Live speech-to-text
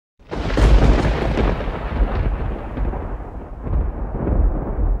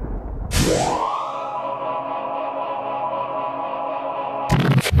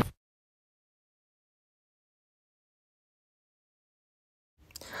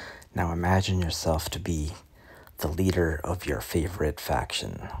Now imagine yourself to be the leader of your favorite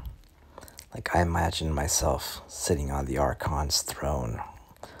faction. Like I imagine myself sitting on the Archon's throne,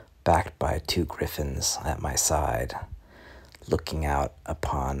 backed by 2 griffins at my side, looking out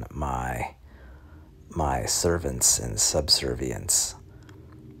upon my servants in subservience.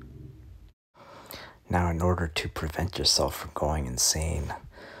 Now, in order to prevent yourself from going insane,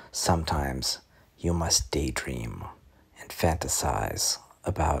 sometimes you must daydream and fantasize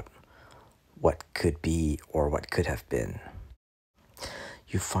about what could be or what could have been.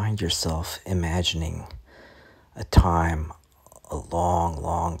 You find yourself imagining a time a long,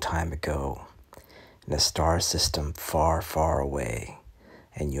 long time ago in a star system far, far away,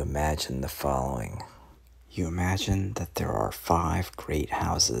 and you imagine the following. You imagine that there are 5 great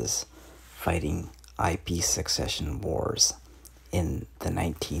houses fighting IP succession wars in the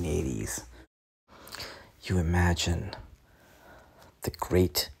 1980s. You imagine the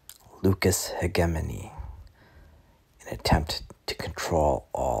great Lucas hegemony, an attempt to control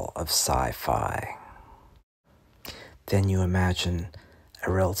all of sci-fi. Then you imagine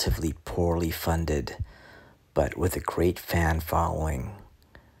a relatively poorly funded, but with a great fan following,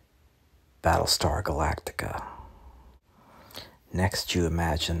 Battlestar Galactica. Next you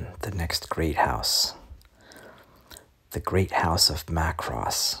imagine the next great house, the great house of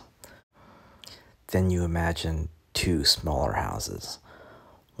Macross. Then you imagine 2 smaller houses,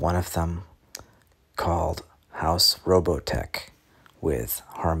 one of them called House Robotech with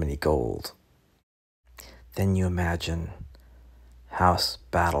Harmony Gold. Then you imagine House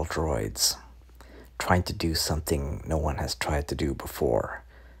Battle Droids, trying to do something no one has tried to do before,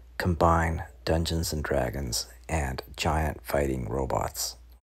 combine Dungeons and Dragons and giant fighting robots.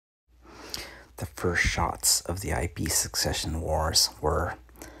 The first shots of the IP succession wars were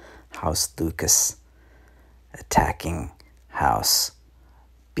House Lucas attacking House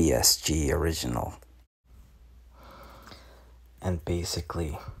BSG Original. And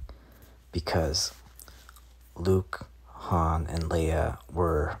basically, because Luke, Han, and Leia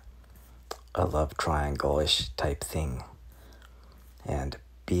were a love triangle-ish type thing, and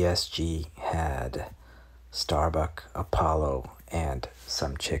BSG had Starbuck, Apollo, and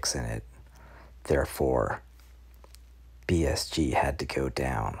some chicks in it. Therefore, BSG had to go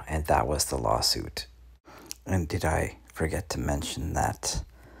down, and that was the lawsuit. And did I forget to mention that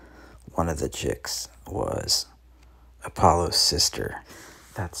one of the chicks was Apollo's sister?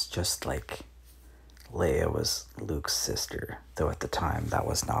 That's just like Leia was Luke's sister, though at the time that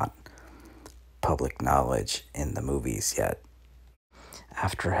was not public knowledge in the movies yet.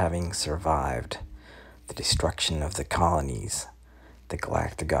 After having survived the destruction of the colonies, the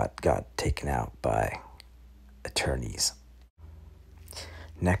Galactica got taken out by attorneys.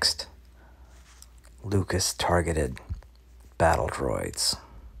 Next, Lucas targeted battle droids.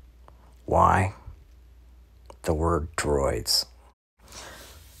 Why? The word droids.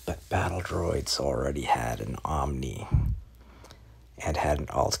 But battle droids already had an Omni and had an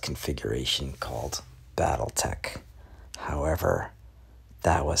alt configuration called Battletech. However,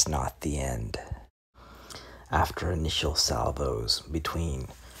 that was not the end. After initial salvos between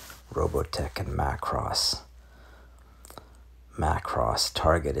Robotech and Macross, Macross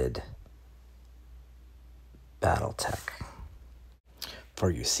targeted Battletech.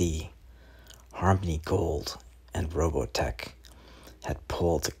 For you see, Harmony Gold and Robotech had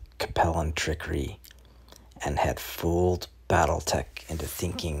pulled Capellan trickery and had fooled Battletech into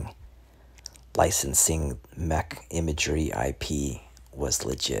thinking licensing mech imagery IP was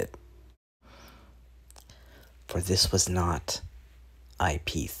legit. For this was not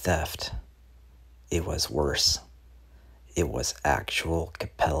IP theft. It was worse. It was actual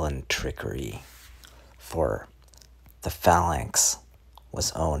Capellan trickery. For the Phalanx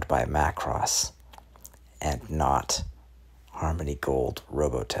was owned by Macross and not Harmony Gold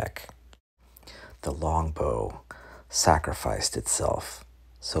Robotech. The Longbow sacrificed itself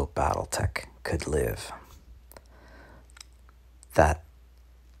so Battletech could live. That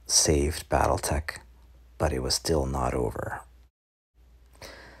saved Battletech, but it was still not over.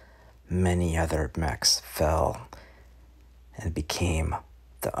 Many other mechs fell and became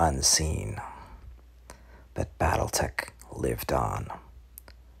the unseen, but Battletech lived on.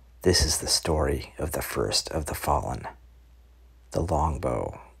 This is the story of the first of the fallen, the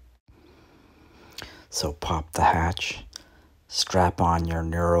Longbow. So pop the hatch, strap on your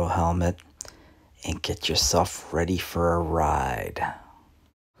neuro helmet, and get yourself ready for a ride.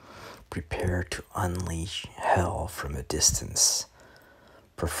 Prepare to unleash hell from a distance,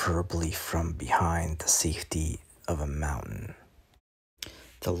 preferably from behind the safety of a mountain.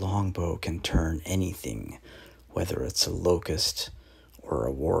 The Longbow can turn anything, whether it's a locust or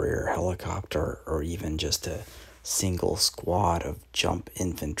a warrior helicopter or even just a single squad of jump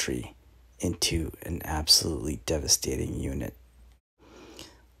infantry into an absolutely devastating unit.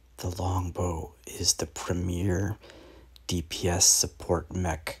 The Longbow is the premier DPS support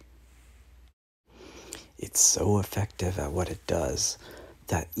mech. It's so effective at what it does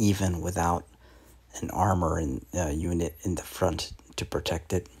that even without an armor unit in the front to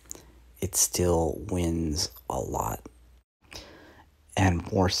protect it, it still wins a lot.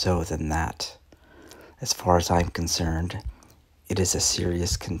 And more so than that, as far as I'm concerned, it is a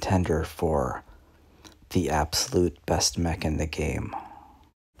serious contender for the absolute best mech in the game.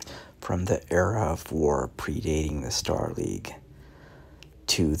 From the era of war predating the Star League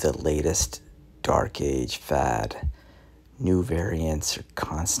to the latest Dark Age fad, new variants are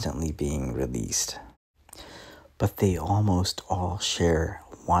constantly being released. But they almost all share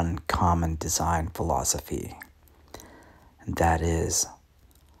one common design philosophy, and that is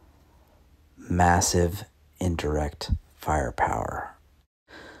massive indirect firepower.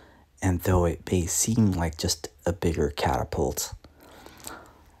 And though it may seem like just a bigger catapult,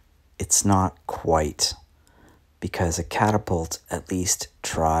 it's not quite, because a catapult at least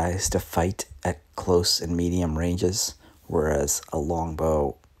tries to fight at close and medium ranges, whereas a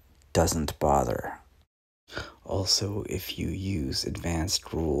longbow doesn't bother. Also, if you use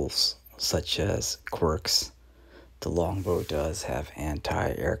advanced rules such as quirks, the longbow does have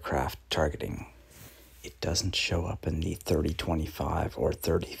anti-aircraft targeting. It doesn't show up in the 3025 or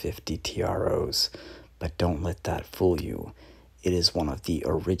 3050 TROs, but don't let that fool you. It is one of the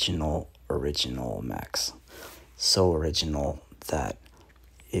original mechs. So original that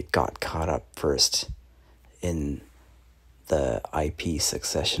it got caught up first in the IP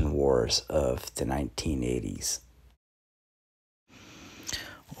succession wars of the 1980s.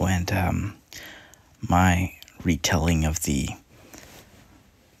 And my retelling of the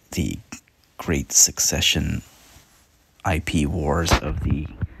great succession IP wars of the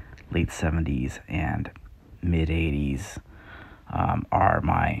late 70s and mid 80s are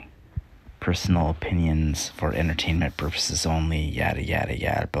my personal opinions for entertainment purposes only, yada yada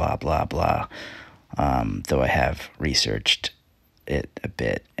yada, blah blah blah. Though I have researched it a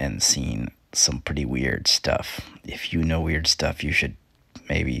bit and seen some pretty weird stuff. If you know weird stuff, you should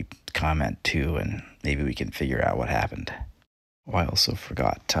maybe comment too, and maybe we can figure out what happened. Oh, I also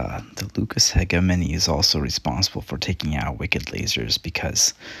forgot, the Lucas Hegemony is also responsible for taking out wicked lasers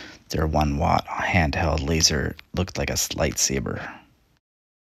because their 1 watt handheld laser looked like a lightsaber.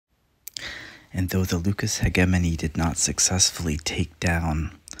 And though the Lucas Hegemony did not successfully take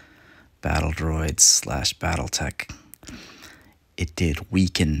down Battle Droids / Battletech, it did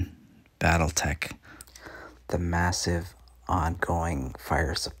weaken Battletech. The massive ongoing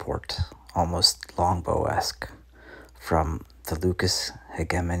fire support, almost Longbow-esque, from the Lucas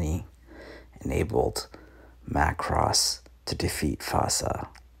Hegemony enabled Macross to defeat FASA,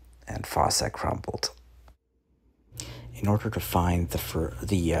 and FASA crumbled. In order to find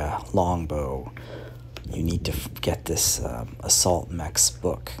the Longbow, you need to get this Assault Mechs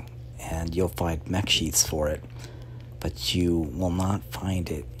book, and you'll find mech sheets for it, but you will not find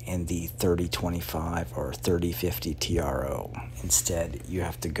it in the 3025 or 3050 TRO. Instead, you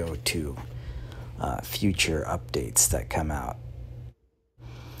have to go to future updates that come out.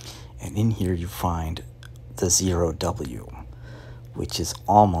 And in here you find the 0W, which is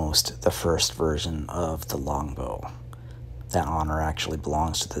almost the first version of the Longbow. That honor actually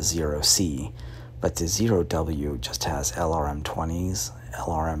belongs to the 0C, but the 0W just has LRM-20s,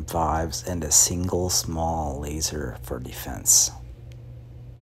 LRM-5s, and a single small laser for defense.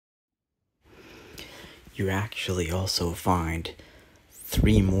 You actually also find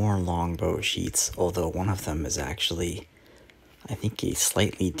 3 more Longbow sheets, although one of them is actually, I think, a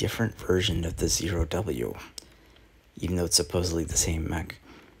slightly different version of the 0W, even though it's supposedly the same mech,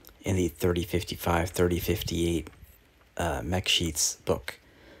 in the 3055, 3058 mech sheets book.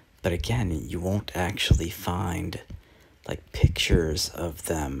 But again, you won't actually find like pictures of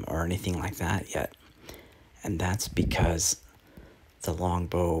them or anything like that yet. And that's because the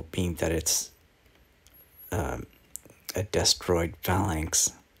Longbow, being that it's a destroyed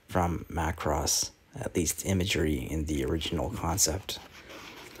phalanx from Macross, at least imagery in the original concept,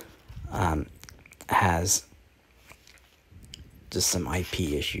 has just some IP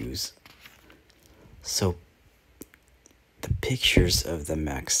issues. So the pictures of the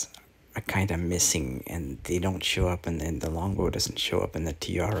mechs are kind of missing, and they don't show up, and the Longbow doesn't show up in the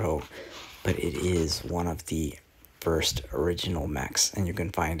TRO, but it is one of the first original mechs, and you can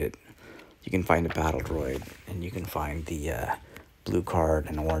find it. You can find a battle droid, and you can find the blue card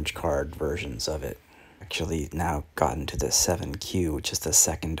and orange card versions of it. actually now gotten to the 7Q, which is the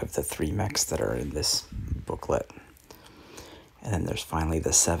second of the 3 mechs that are in this booklet. And then there's finally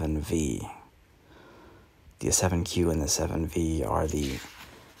the 7V. The 7Q and the 7V are the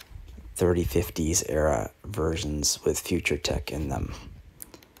 3050s era versions with future tech in them.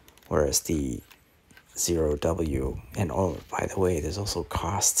 Whereas the 0W, and oh, by the way, there's also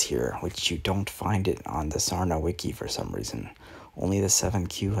costs here, which you don't find it on the Sarna wiki for some reason. Only the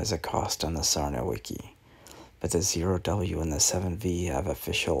 7Q has a cost on the Sarna wiki. But the 0W and the 7V have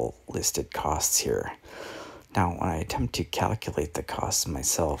official listed costs here. Now, when I attempt to calculate the costs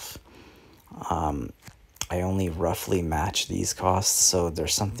myself, I only roughly match these costs, so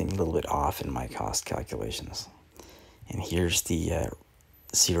there's something a little bit off in my cost calculations. And here's the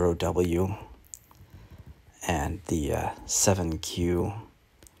 0W and the 7Q,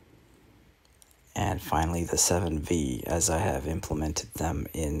 and finally the 7V as I have implemented them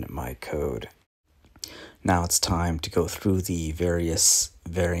in my code. Now it's time to go through the various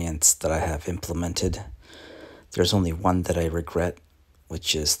variants that I have implemented. There's only one that I regret,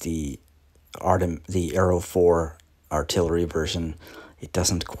 which is the Arrow 4 artillery version. It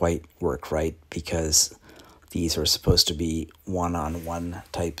doesn't quite work right because these are supposed to be one-on-one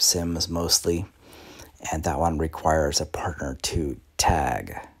type sims mostly, and that one requires a partner to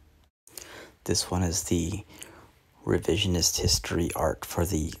tag. This one is the revisionist history art for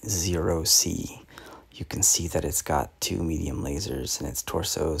the 0C. You can see that it's got 2 medium lasers in its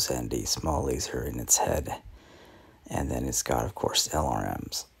torsos and a small laser in its head. And then it's got, of course,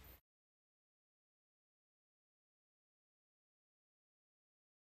 LRMs.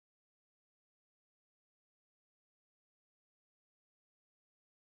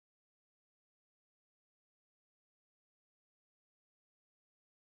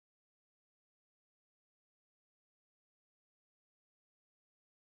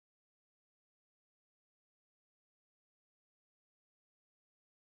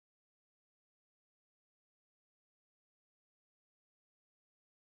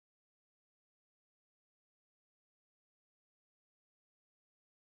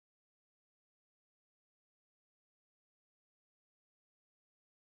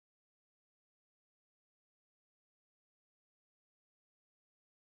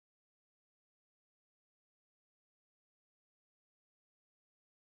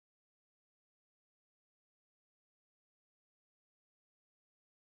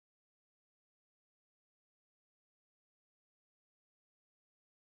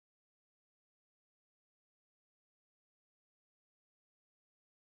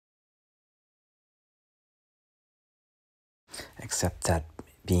 Except that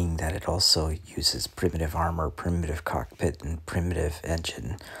being that it also uses primitive armor, primitive cockpit, and primitive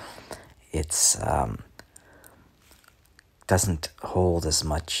engine, it's doesn't hold as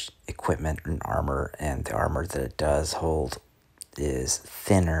much equipment and armor, and the armor that it does hold is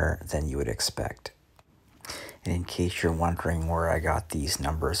thinner than you would expect. And in case you're wondering where I got these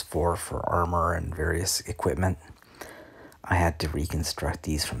numbers for armor and various equipment, I had to reconstruct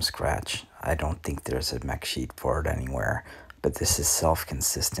these from scratch. I don't think there's a mech sheet for it anywhere, but this is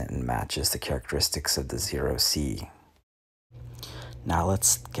self-consistent and matches the characteristics of the 0C. Now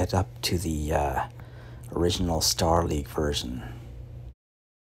let's get up to the original Star League version.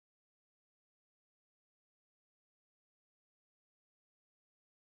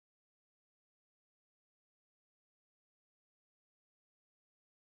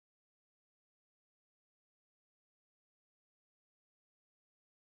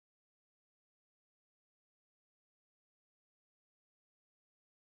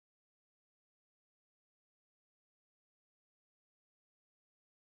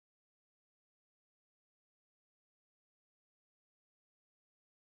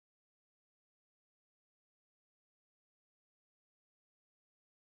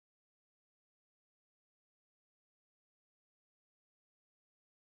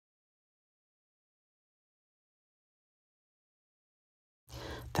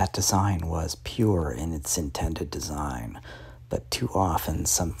 That design was pure in its intended design, but too often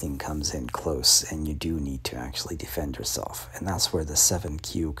something comes in close and you do need to actually defend yourself, and that's where the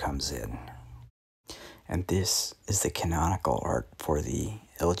 7Q comes in. And this is the canonical art for the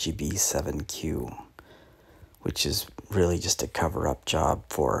LGB 7Q, which is really just a cover-up job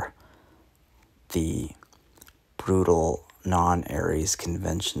for the brutal non-Ares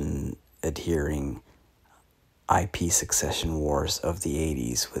convention adhering IP succession wars of the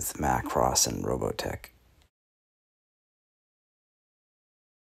 80s with Macross and Robotech.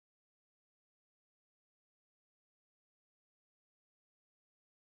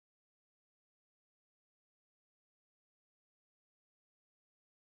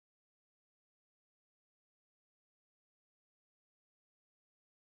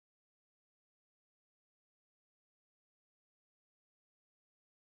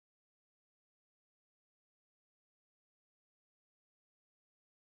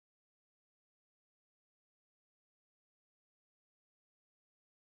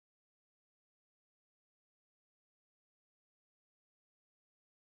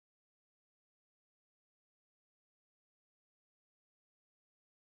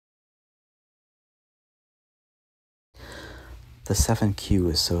 The 7Q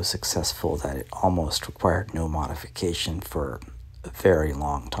is so successful that it almost required no modification for a very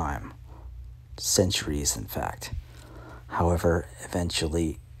long time, centuries in fact. However,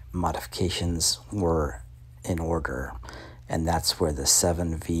 eventually modifications were in order, and that's where the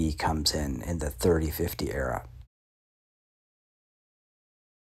 7V comes in the 3050 era.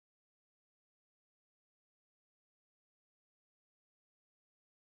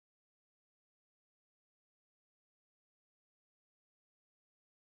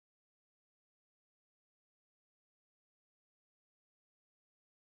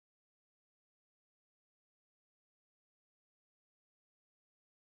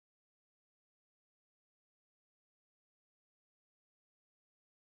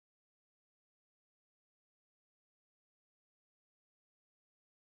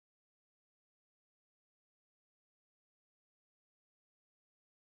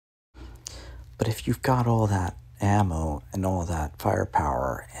 But if you've got all that ammo and all that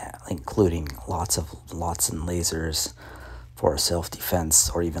firepower, including lots and lasers for self-defense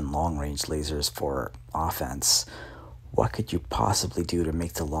or even long-range lasers for offense, what could you possibly do to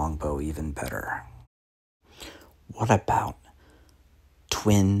make the longbow even better? What about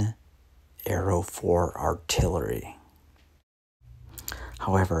twin arrow 4 artillery?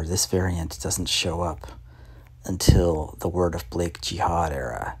 However, this variant doesn't show up until the Word of Blake Jihad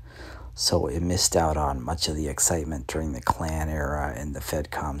era, so it missed out on much of the excitement during the Klan era and the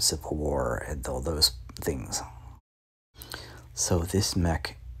FedCom Civil War and all those things. So this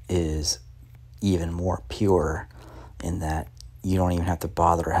mech is even more pure in that you don't even have to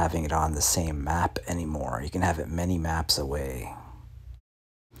bother having it on the same map anymore. You can have it many maps away.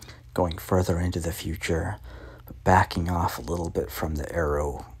 Going further into the future, backing off a little bit from the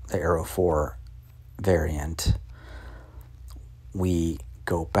Arrow 4 variant, we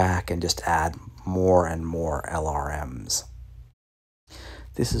go back and just add more and more LRMs.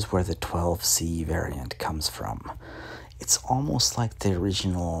 This is where the 12C variant comes from. It's almost like the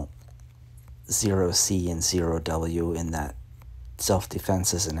original 0C and 0W in that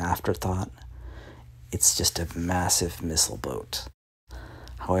self-defense is an afterthought. It's just a massive missile boat.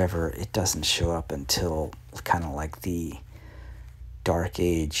 However, it doesn't show up until kind of like the Dark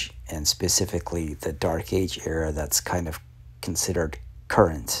Age, and specifically the Dark Age era that's kind of considered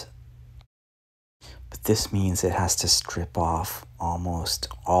current. But this means it has to strip off almost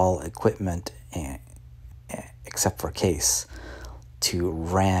all equipment except for case to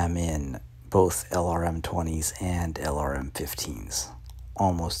ram in both LRM-20s and LRM-15s.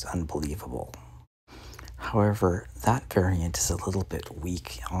 Almost unbelievable. However, that variant is a little bit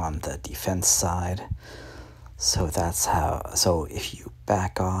weak on the defense side, so if you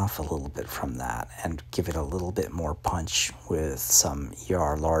back off a little bit from that and give it a little bit more punch with some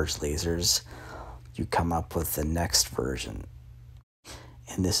ER large lasers, you come up with the next version.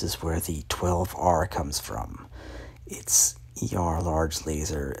 And this is where the 12R comes from. It's ER large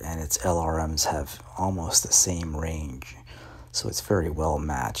laser and its LRMs have almost the same range, so it's very well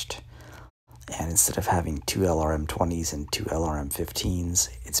matched. And instead of having 2 LRM-20s and 2 LRM-15s,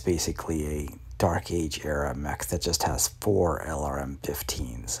 it's basically a Dark Age era mech that just has 4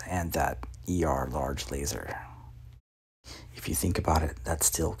 LRM-15s and that ER large laser. If you think about it, that's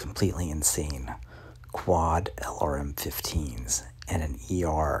still completely insane. Quad LRM-15s and an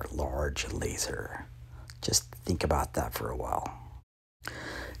ER large laser. Just think about that for a while.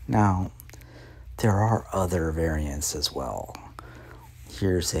 Now, there are other variants as well.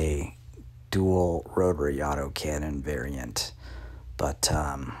 Here's a dual rotary autocannon variant, but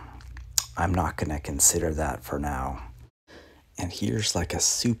I'm not going to consider that for now. And here's like a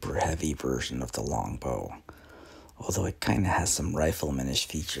super heavy version of the Longbow, although it kind of has some riflemanish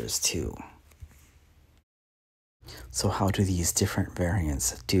features too. So how do these different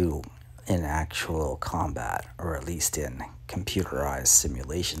variants do in actual combat, or at least in computerized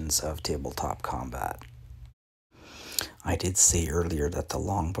simulations of tabletop combat? I did say earlier that the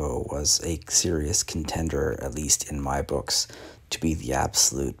Longbow was a serious contender, at least in my books, to be the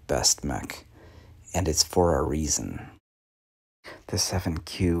absolute best mech, and it's for a reason. The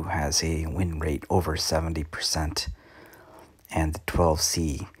 7Q has a win rate over 70%, and the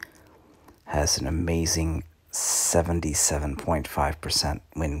 12C has an amazing 77.5%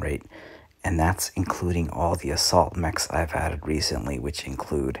 win rate, and that's including all the assault mechs I've added recently, which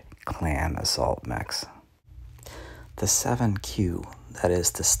include clan assault mechs. The 7Q, that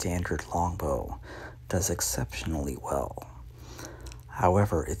is the standard Longbow, does exceptionally well.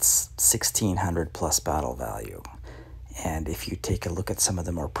 However, it's 1600 plus battle value, and if you take a look at some of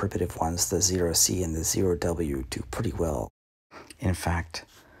the more primitive ones, the 0C and the 0W do pretty well. In fact,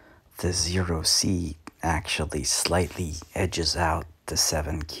 the 0C actually slightly edges out the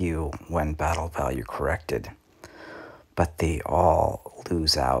 7Q when battle value corrected, but they all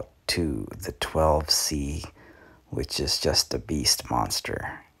lose out to the 12C, which is just a beast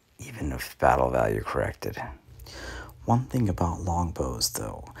monster, even if battle value corrected. One thing about longbows,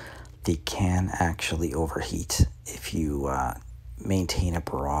 though, they can actually overheat if you maintain a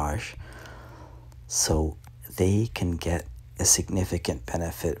barrage, so they can get a significant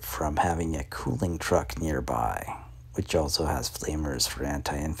benefit from having a cooling truck nearby, which also has flamers for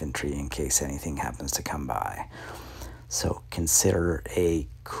anti-infantry in case anything happens to come by. So consider a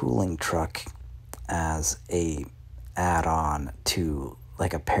cooling truck as a add-on to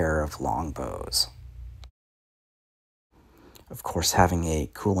like a pair of longbows. Of course, having a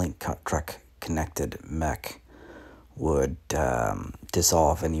cooling truck connected mech would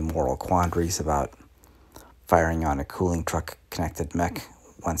dissolve any moral quandaries about firing on a cooling truck connected mech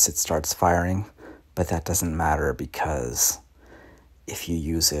once it starts firing, but that doesn't matter because if you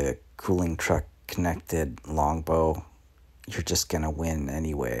use a cooling truck connected longbow, you're just gonna win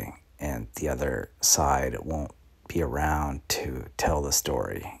anyway, and the other side won't be around to tell the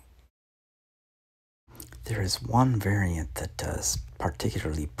story. There is one variant that does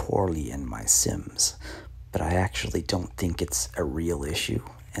particularly poorly in my sims, but I actually don't think it's a real issue,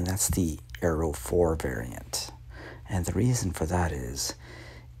 and that's the Arrow 4 variant. And the reason for that is,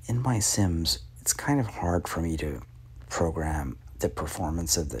 in my sims, it's kind of hard for me to program the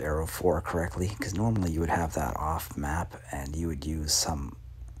performance of the Arrow 4 correctly, because normally you would have that off map and you would use some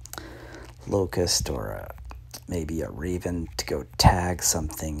locust or maybe a raven to go tag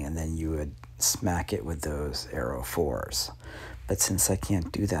something, and then you would smack it with those Arrow 4s. But since I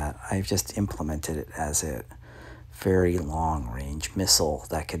can't do that, I've just implemented it as a very long range missile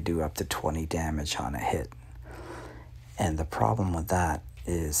that could do up to 20 damage on a hit. And the problem with that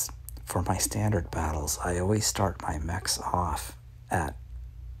is, for my standard battles, I always start my mechs off at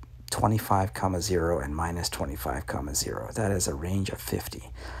 25,0 and minus 25,0. That is a range of 50.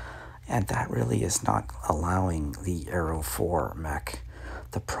 And that really is not allowing the Arrow 4 mech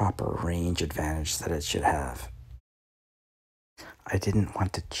the proper range advantage that it should have. I didn't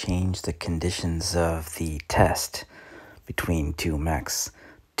want to change the conditions of the test between two mechs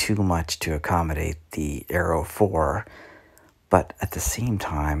too much to accommodate the Arrow 4, but at the same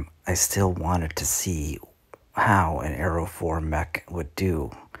time, I still wanted to see how an Arrow 4 mech would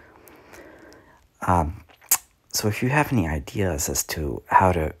do. So if you have any ideas as to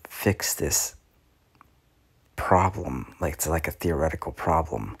how to fix this problem, like it's like a theoretical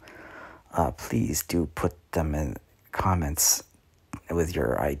problem, please do put them in comments with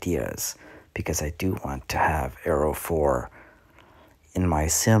your ideas, because I do want to have Arrow 4 in my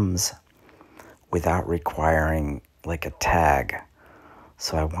sims without requiring like a tag.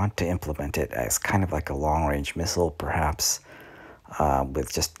 So I want to implement it as kind of like a long-range missile, perhaps,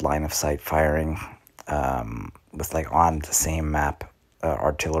 with just line-of-sight firing, with like on the same map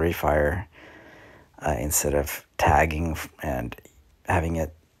artillery fire, instead of tagging and having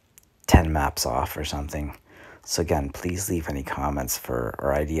it 10 maps off or something. So again, please leave any comments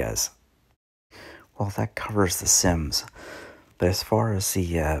or ideas. Well, that covers the sims. But as far as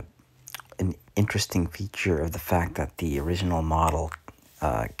the an interesting feature of the fact that the original model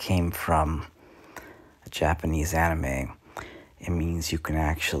came from a Japanese anime, it means you can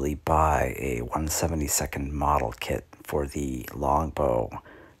actually buy a 1/72 model kit for the Longbow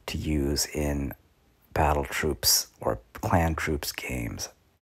to use in Battle Troops or Clan Troops games.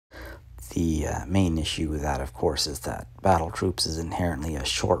 The main issue with that, of course, is that Battle Troops is inherently a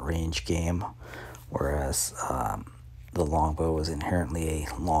short-range game, whereas the Longbow is inherently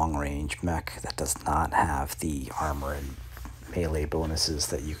a long-range mech that does not have the armor and melee bonuses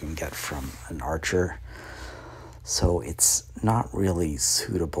that you can get from an archer. So it's not really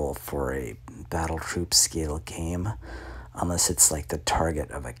suitable for a Battle Troop scale game, unless it's like the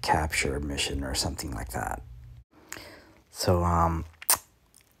target of a capture mission or something like that. So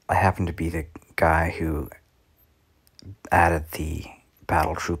I happen to be the guy who added the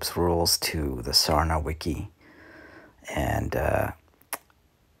Battle Troops rules to the Sarna wiki, and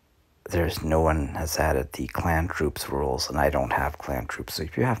there's no one has added the Clan Troops rules, and I don't have Clan Troops. So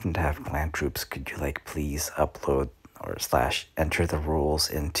if you happen to have Clan Troops, could you like please upload or / enter the rules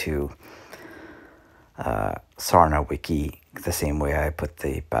into Sarna wiki the same way I put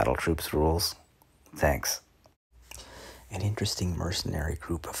the Battle Troops rules? Thanks. An interesting mercenary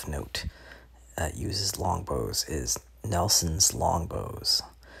group of note that uses longbows is Nelson's Longbows.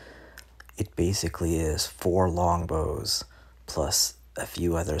 It basically is 4 longbows plus a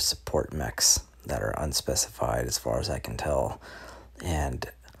few other support mechs that are unspecified as far as I can tell. And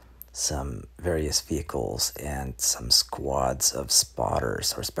some various vehicles and some squads of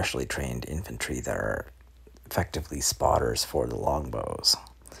spotters or specially trained infantry that are effectively spotters for the longbows.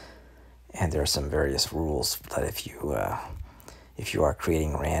 And there are some various rules that if you are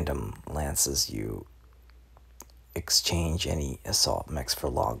creating random lances, you exchange any assault mechs for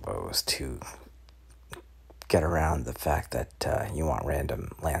longbows to get around the fact that you want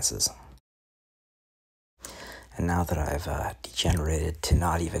random lances. And now that I've degenerated to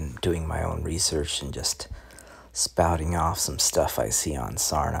not even doing my own research and just spouting off some stuff I see on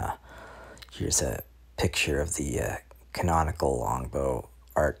Sarna, here's a picture of the canonical longbow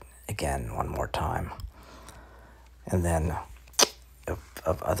art again one more time. And then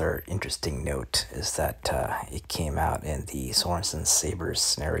of other interesting note is that it came out in the Sorensen Sabres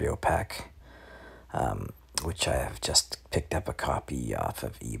scenario pack, which I have just picked up a copy off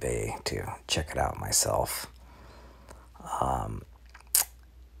of eBay to check it out myself.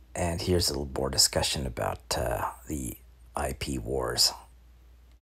 And here's a little more discussion about the IP wars